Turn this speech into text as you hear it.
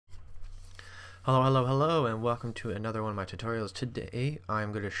Hello, hello, hello, and welcome to another one of my tutorials. Today,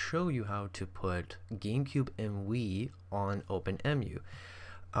 I'm going to show you how to put GameCube and Wii on OpenEmu.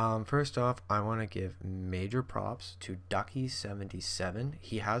 First off, I want to give major props to Ducky77.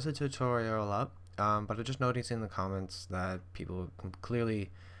 He has a tutorial up, but I'm just noticing in the comments that people clearly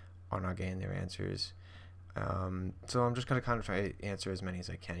are not getting their answers. So I'm just going to kind of try to answer as many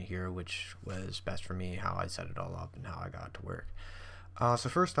as I can here, which was best for me, how I set it all up, and how I got it to work. So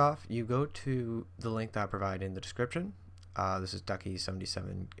first off, you go to the link that I provide in the description. This is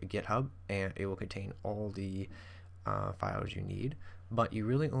Ducky77 GitHub, and it will contain all the files you need. But you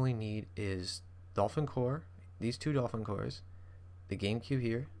really only need is Dolphin Core, these two Dolphin Cores, the GameCube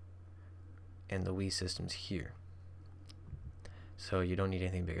here, and the Wii systems here. So you don't need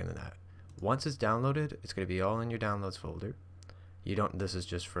anything bigger than that. Once it's downloaded, it's going to be all in your downloads folder. You don't. This is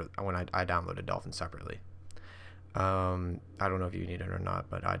just for when I downloaded Dolphin separately. I don't know if you need it or not,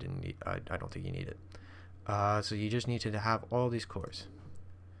 but I didn't need. I don't think you need it. So you just need to have all these cores.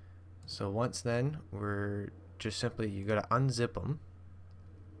 So once then, we're just simply you gotta unzip them.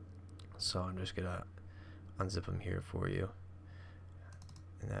 So I'm just gonna unzip them here for you,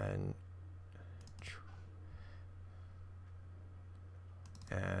 and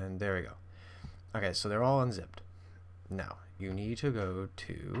there we go. Okay, so they're all unzipped. Now you need to go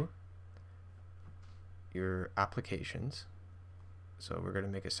to your applications. So we're going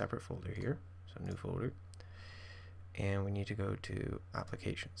to make a separate folder here, so new folder, and we need to go to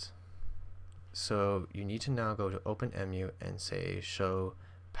applications. So you need to now go to OpenEmu and say show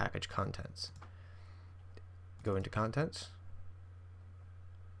package contents. Go into contents,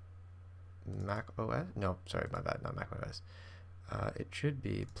 Mac OS, no, sorry, my bad, not Mac OS. It should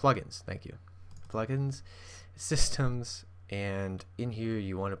be plugins. Thank you. Plugins, systems, and in here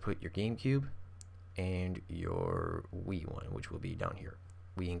you want to put your GameCube and your Wii one, which will be down here,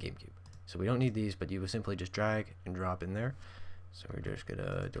 Wii and GameCube. So we don't need these, but you will simply just drag and drop in there. So we're just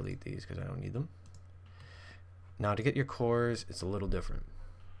gonna delete these because I don't need them. Now to get your cores, it's a little different.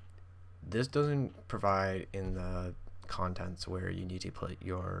 This doesn't provide in the contents where you need to put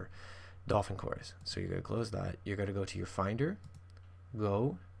your Dolphin cores. So you're gonna close that. You're gonna go to your Finder,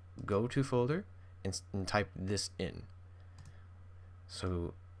 go to folder, and type this in. So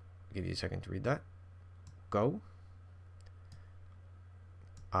I'll give you a second to read that. Go.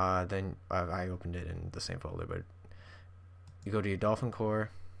 Then I opened it in the same folder, but you go to your Dolphin core.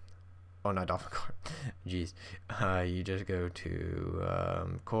 Oh, not Dolphin core. Jeez. You just go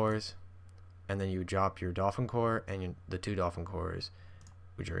to cores, and then you drop your Dolphin core and the two Dolphin cores,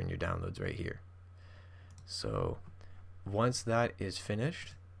 which are in your downloads right here. So once that is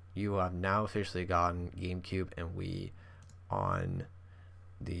finished, you have now officially gotten GameCube and Wii on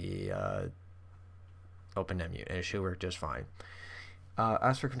the OpenEmu, and it should work just fine.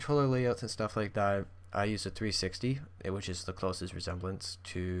 As for controller layouts and stuff like that, I use a 360, which is the closest resemblance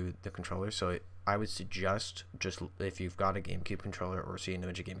to the controller. So I would suggest, just if you've got a GameCube controller or see an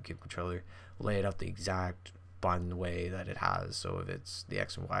image of GameCube controller, lay it out the exact button way that it has. So if it's the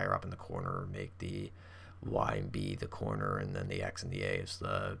X and Y are up in the corner, make the Y and B the corner, and then the X and the A as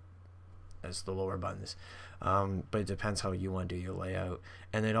the lower buttons. But it depends how you want to do your layout,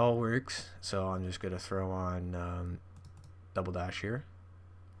 and it all works. So I'm just gonna throw on double dash here.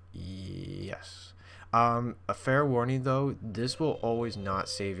 Yes. A fair warning though, this will always not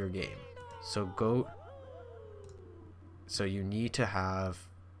save your game. So you need to have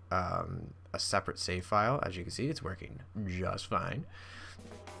a separate save file. As you can see, it's working just fine.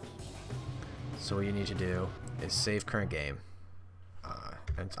 So what you need to do is save current game.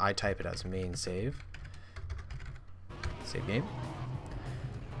 And I type it as main save game,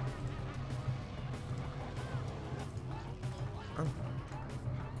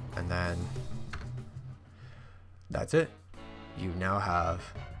 and then that's it. You now have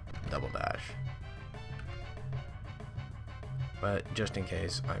double dash, but just in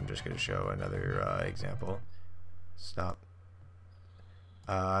case, I'm just going to show another example. Stop.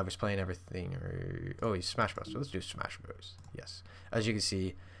 I was playing everything, oh, he's Smash Bros. So let's do Smash Bros. Yes. As you can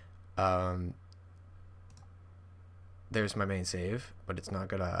see, there's my main save, but it's not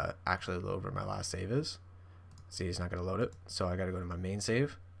gonna actually load where my last save is. See, it's not gonna load it. So I gotta go to my main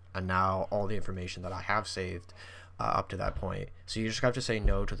save, and now all the information that I have saved up to that point. So you just have to say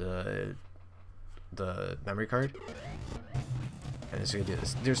no to the memory card. And it's gonna do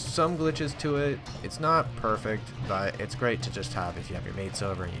this. There's some glitches to it. It's not perfect, but it's great to just have if you have your mates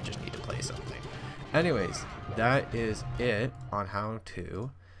over and you just need to play something. Anyways, that is it on how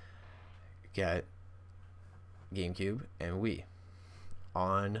to get GameCube and Wii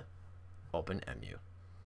on OpenEmu.